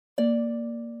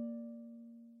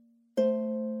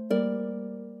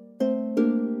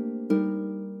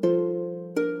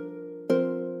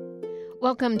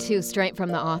Welcome to Straight from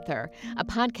the Author, a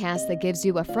podcast that gives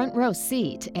you a front row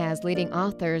seat as leading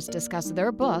authors discuss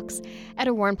their books at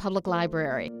a Warren Public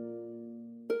Library.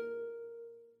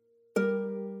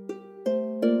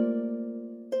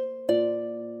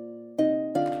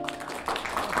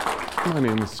 My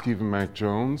name is Stephen Mac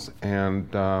Jones,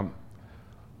 and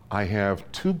I have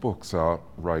two books out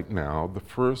right now. The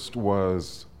first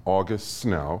was August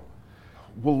Snow.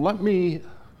 Well, let me,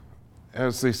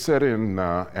 as they said in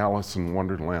Alice in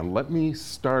Wonderland, let me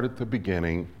start at the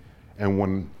beginning, and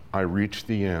when I reach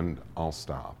the end, I'll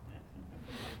stop.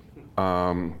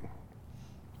 I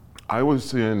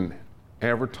was in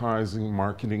advertising,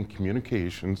 marketing,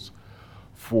 communications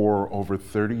for over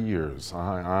 30 years.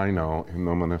 I know, in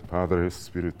nomine Padre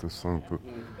Spiritus Sancto,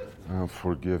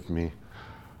 forgive me.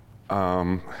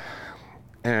 And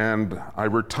I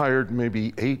retired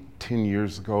maybe 10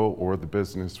 years ago, or the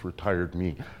business retired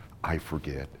me, I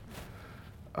forget.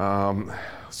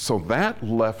 So that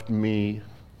left me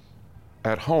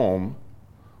at home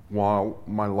while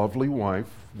my lovely wife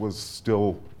was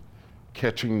still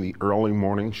catching the early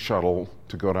morning shuttle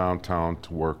to go downtown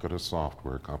to work at a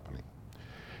software company.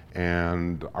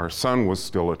 And our son was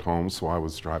still at home, so I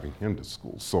was driving him to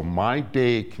school. So my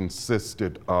day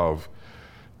consisted of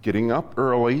getting up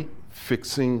early,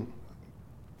 fixing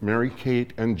Mary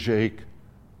Kate and Jake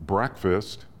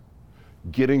breakfast,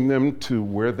 getting them to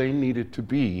where they needed to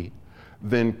be,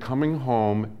 then coming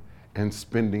home and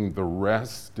spending the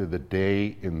rest of the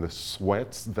day in the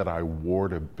sweats that I wore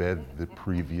to bed the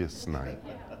previous night.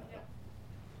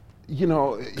 You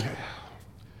know,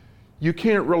 you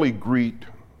can't really greet,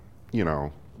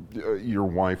 your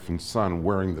wife and son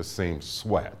wearing the same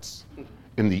sweats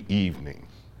in the evening,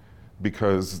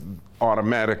 because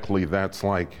automatically that's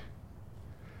like,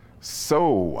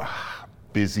 so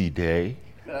busy day.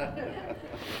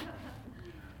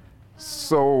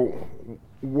 So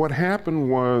what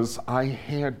happened was I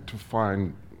had to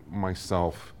find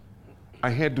myself, I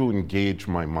had to engage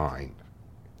my mind.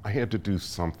 I had to do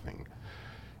something.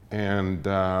 And,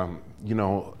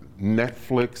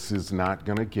 Netflix is not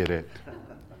gonna get it.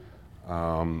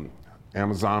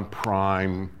 Amazon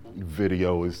Prime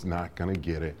Video is not gonna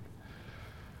get it.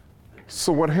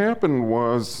 So what happened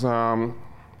was I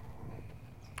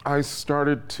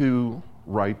started to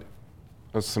write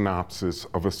a synopsis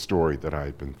of a story that I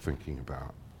had been thinking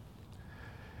about.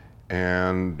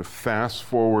 And fast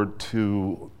forward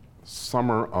to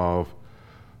summer of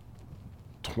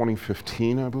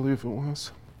 2015, I believe it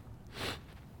was.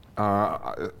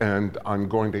 And I'm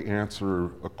going to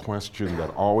answer a question that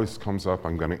always comes up.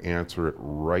 I'm going to answer it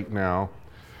right now.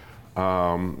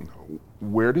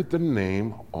 Where did the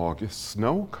name August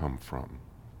Snow come from?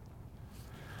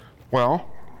 Well,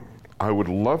 I would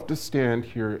love to stand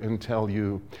here and tell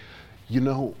you,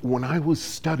 when I was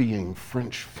studying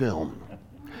French film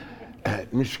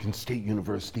at Michigan State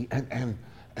University and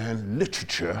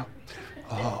literature,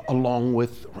 along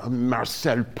with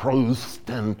Marcel Proust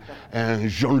and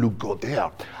Jean-Luc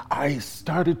Godard, I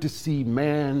started to see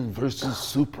Man versus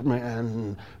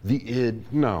Superman, the id.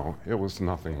 No, it was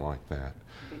nothing like that.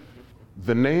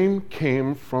 The name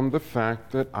came from the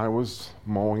fact that I was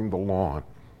mowing the lawn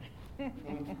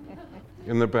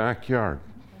in the backyard.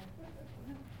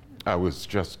 I was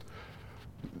just,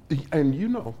 and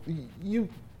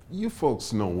you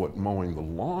folks know what mowing the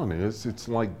lawn is. It's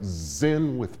like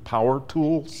Zen with power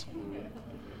tools.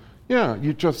 Yeah,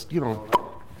 you just,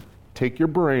 take your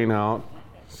brain out,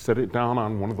 set it down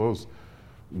on one of those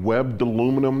webbed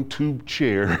aluminum tube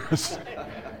chairs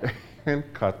and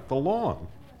cut the lawn.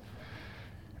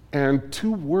 And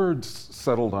two words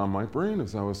settled on my brain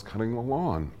as I was cutting the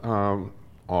lawn,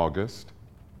 August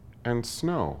and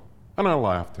snow. And I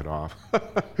laughed it off.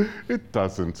 It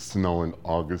doesn't snow in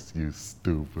August, you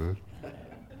stupid.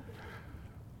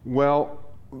 Well,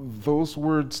 those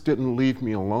words didn't leave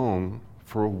me alone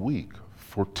for a week,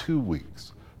 for 2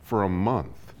 weeks, for a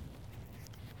month.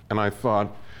 And I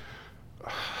thought,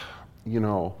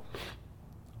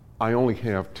 I only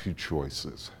have two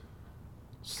choices,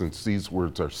 since these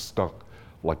words are stuck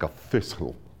like a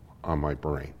thistle on my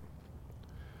brain.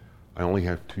 I only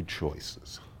have two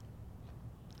choices.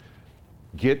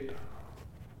 Get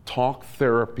talk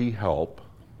therapy help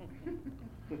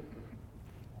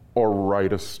or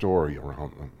write a story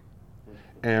around them.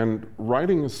 And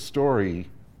writing a story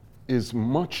is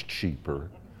much cheaper.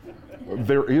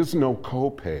 There is no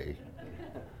copay.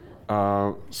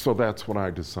 So that's what I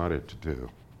decided to do.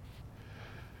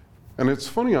 And it's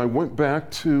funny, I went back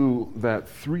to that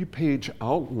 3-page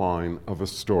outline of a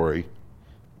story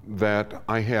that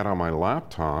I had on my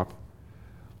laptop,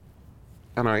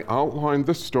 And I outlined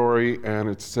the story, and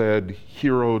it said,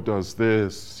 hero does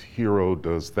this, hero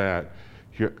does that.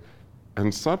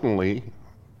 And suddenly,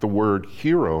 the word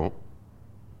hero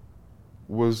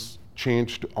was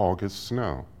changed to August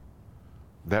Snow.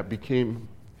 That became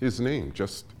his name.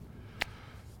 Just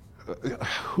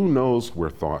who knows where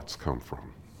thoughts come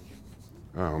from?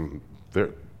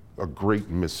 They're a great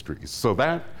mystery. So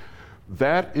that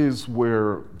is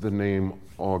where the name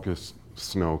August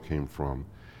Snow came from.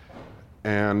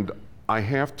 And I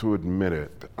have to admit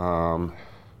it,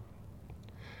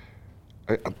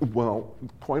 well,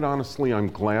 quite honestly, I'm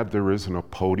glad there isn't a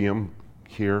podium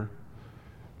here,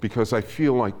 because I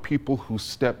feel like people who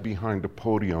step behind a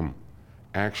podium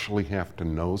actually have to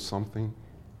know something.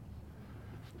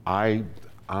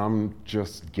 I'm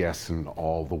just guessing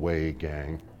all the way,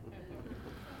 gang.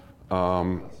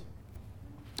 Yeah,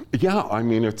 I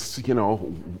mean, it's,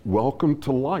 welcome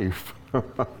to life.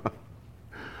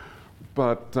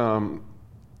 But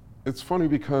it's funny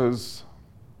because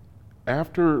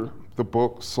after the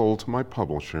book sold to my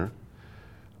publisher,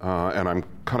 and I'm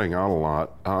cutting out a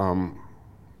lot,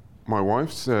 my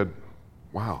wife said,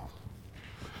 wow,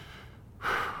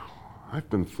 I've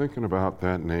been thinking about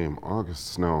that name,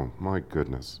 August Snow. My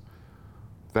goodness.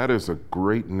 That is a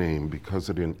great name because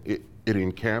it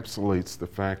encapsulates the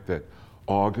fact that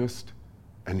August,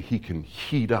 and he can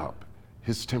heat up.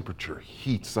 His temperature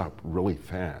heats up really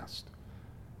fast.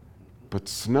 But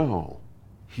Snow,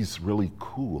 he's really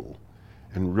cool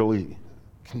and really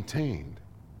contained.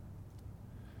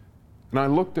 And I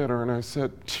looked at her and I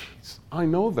said, geez, I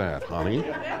know that, honey.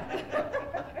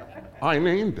 I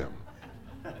named him.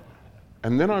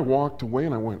 And then I walked away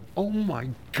and I went, oh my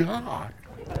God,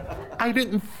 I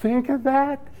didn't think of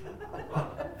that.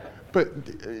 But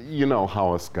you know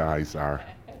how us guys are,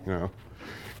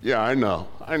 Yeah, I know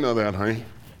that, honey.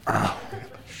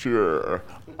 Sure.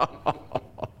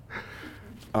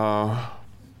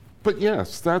 But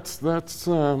yes, that's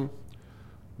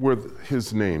where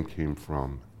his name came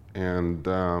from. And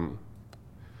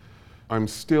I'm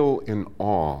still in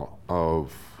awe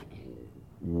of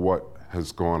what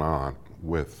has gone on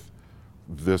with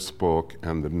this book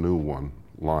and the new one,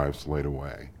 Lives Laid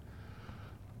Away.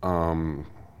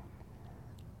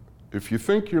 If you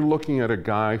think you're looking at a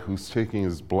guy who's taking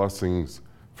his blessings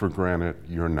for granted,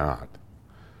 you're not.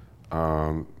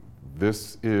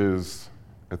 This is,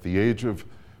 at the age of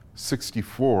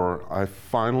 64, I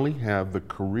finally have the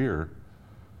career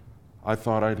I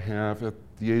thought I'd have at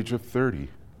the age of 30.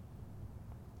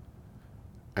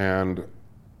 And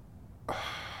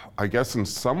I guess in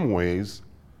some ways,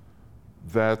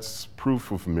 that's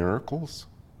proof of miracles.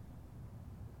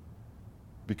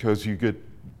 Because you get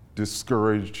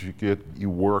discouraged, you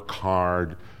work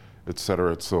hard, et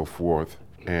cetera, and so forth,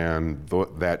 and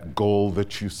that goal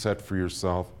that you set for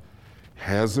yourself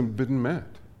hasn't been met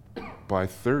by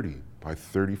 30, by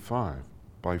 35,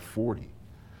 by 40.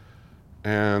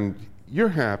 And you're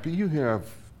happy, you have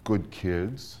good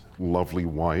kids, lovely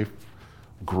wife,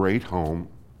 great home,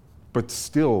 but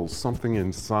still something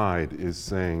inside is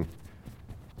saying,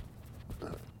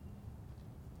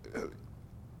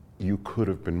 you could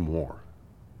have been more.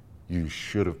 You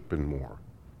should have been more.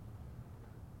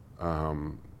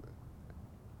 And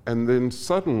then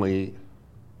suddenly,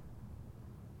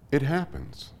 it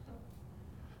happens.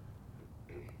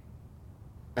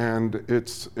 And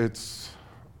it's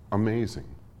amazing.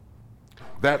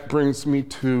 That brings me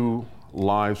to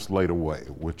Lives Laid Away,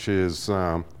 which is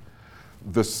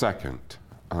the second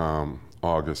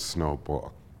August Snow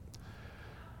book.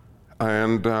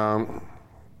 And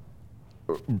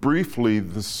briefly,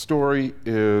 the story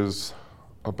is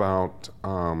about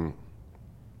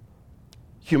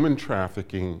human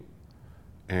trafficking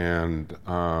and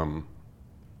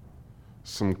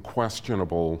some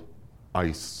questionable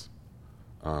ICE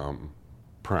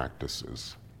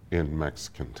practices in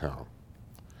Mexican town.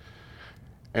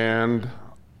 And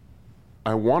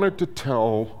I wanted to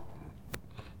tell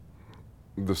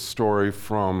the story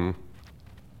from,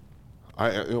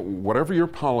 whatever your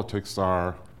politics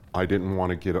are, I didn't want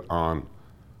to get on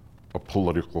a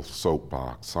political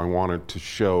soapbox. I wanted to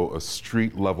show a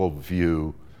street-level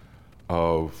view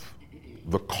of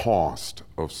the cost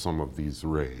of some of these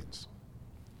raids,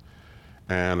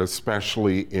 and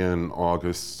especially in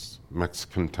August's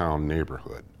Mexican town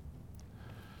neighborhood.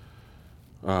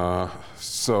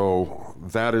 So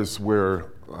that is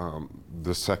where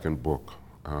the second book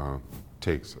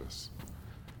takes us.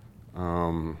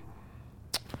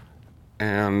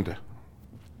 And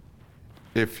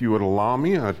if you would allow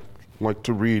me, I'd like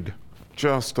to read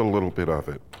just a little bit of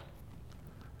it.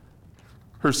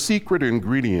 Her secret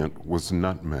ingredient was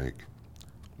nutmeg.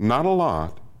 Not a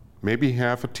lot, maybe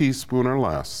half a teaspoon or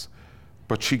less,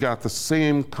 but she got the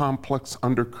same complex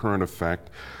undercurrent effect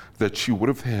that she would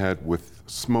have had with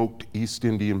smoked East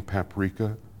Indian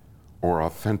paprika or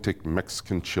authentic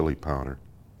Mexican chili powder.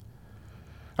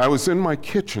 I was in my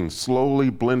kitchen slowly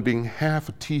blending half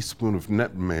a teaspoon of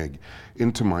nutmeg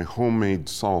into my homemade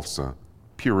salsa,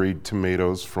 pureed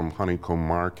tomatoes from Honeycomb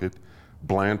Market,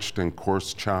 blanched and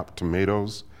coarse chopped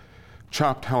tomatoes,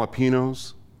 chopped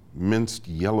jalapenos, minced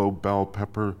yellow bell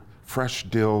pepper, fresh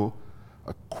dill,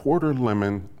 a quarter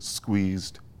lemon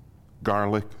squeezed,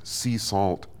 garlic, sea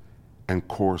salt, and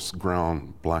coarse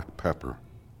ground black pepper.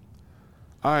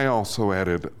 I also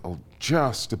added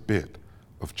just a bit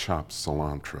of chopped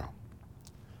cilantro.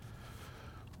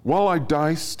 While I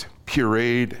diced,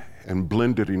 pureed, and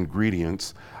blended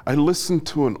ingredients, I listened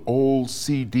to an old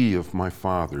CD of my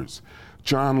father's,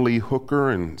 John Lee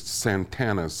Hooker and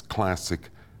Santana's classic,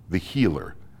 The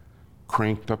Healer,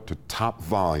 cranked up to top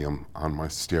volume on my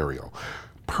stereo.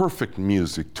 Perfect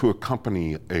music to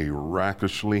accompany a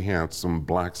rakishly handsome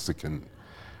Blaxican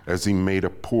as he made a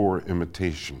poor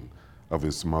imitation of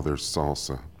his mother's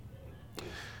salsa.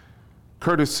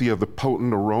 Courtesy of the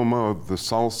potent aroma of the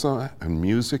salsa and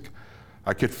music,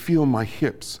 I could feel my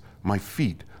hips, my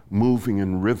feet moving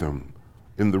in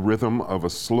the rhythm of a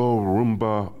slow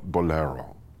rumba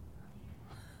bolero.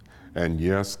 And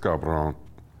yes, cabron,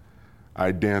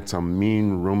 I dance a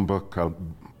mean rumba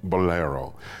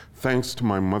bolero, thanks to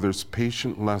my mother's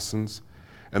patient lessons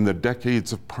and the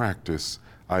decades of practice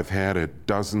I've had at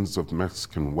dozens of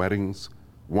Mexican weddings,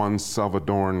 one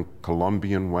Salvadoran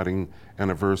Colombian wedding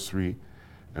anniversary,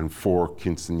 and 4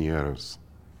 quinceañeras.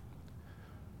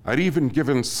 I'd even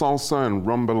given salsa and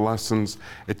rumba lessons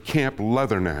at Camp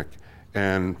Leatherneck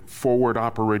and Forward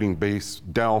Operating Base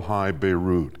Delhi,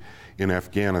 Beirut in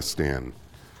Afghanistan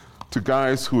to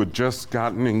guys who had just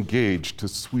gotten engaged to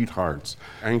sweethearts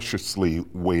anxiously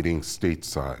waiting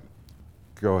stateside.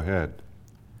 Go ahead.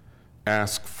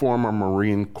 Ask former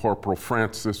Marine Corporal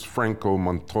Francis Franco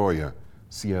Montoya,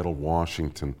 Seattle,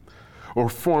 Washington, or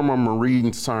former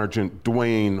Marine Sergeant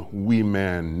Dwayne Wee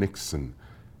Man Nixon,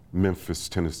 Memphis,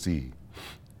 Tennessee.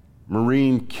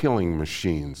 Marine killing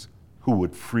machines who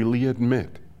would freely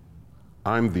admit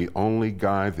I'm the only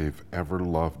guy they've ever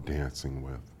loved dancing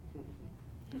with.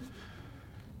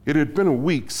 It had been a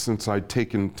week since I'd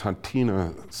taken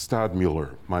Tatina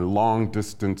Stadmuller, my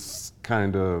long-distance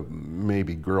kinda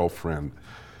maybe girlfriend,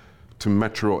 to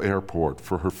Metro Airport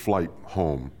for her flight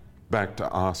home, back to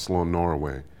Oslo,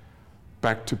 Norway,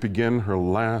 back to begin her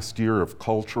last year of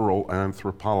cultural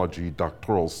anthropology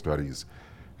doctoral studies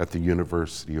at the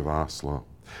University of Oslo.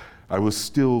 I was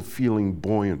still feeling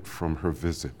buoyant from her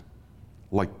visit,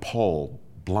 like Paul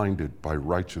blinded by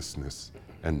righteousness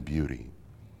and beauty.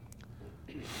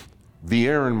 The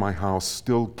air in my house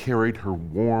still carried her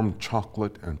warm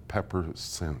chocolate and pepper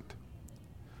scent.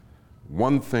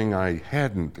 One thing I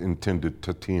hadn't intended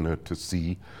Tatina to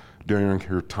see during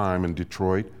her time in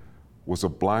Detroit was a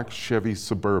black Chevy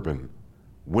Suburban,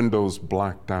 windows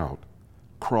blacked out,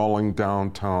 crawling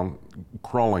down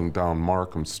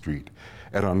Markham Street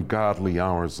at ungodly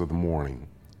hours of the morning.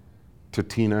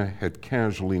 Tatina had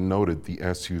casually noted the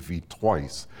SUV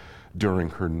twice during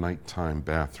her nighttime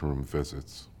bathroom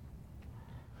visits.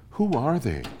 "Who are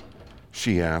they?"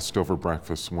 she asked over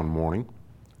breakfast one morning.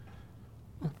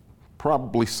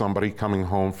 "Probably somebody coming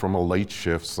home from a late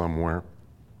shift somewhere."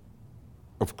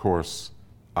 Of course,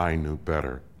 I knew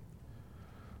better.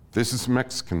 This is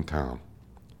Mexican Town.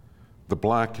 The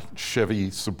black Chevy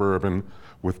Suburban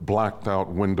with blacked out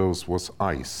windows was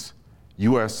ICE,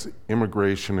 U.S.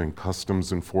 Immigration and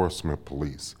Customs Enforcement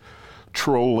Police,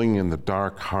 trolling in the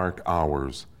dark heart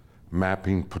hours,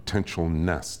 mapping potential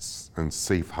nests and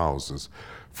safe houses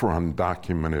for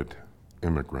undocumented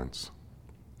immigrants.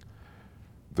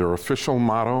 Their official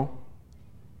motto,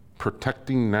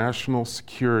 protecting national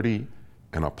security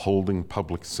and upholding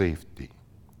public safety.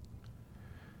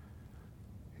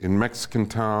 In Mexican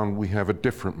Town, we have a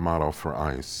different motto for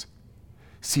ICE,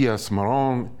 si es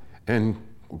marrón en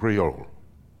griol.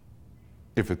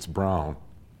 If it's brown,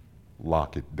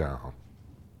 lock it down.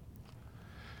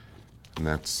 And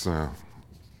that's a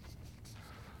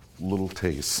little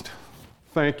taste.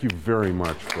 Thank you very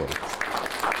much, folks.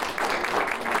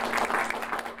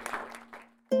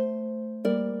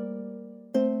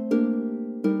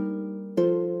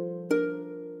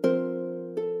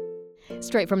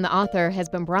 Straight from the Author has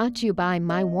been brought to you by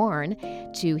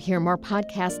MyWarn. To hear more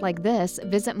podcasts like this,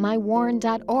 visit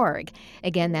mywarn.org.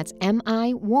 Again, that's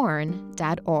miwarn.org.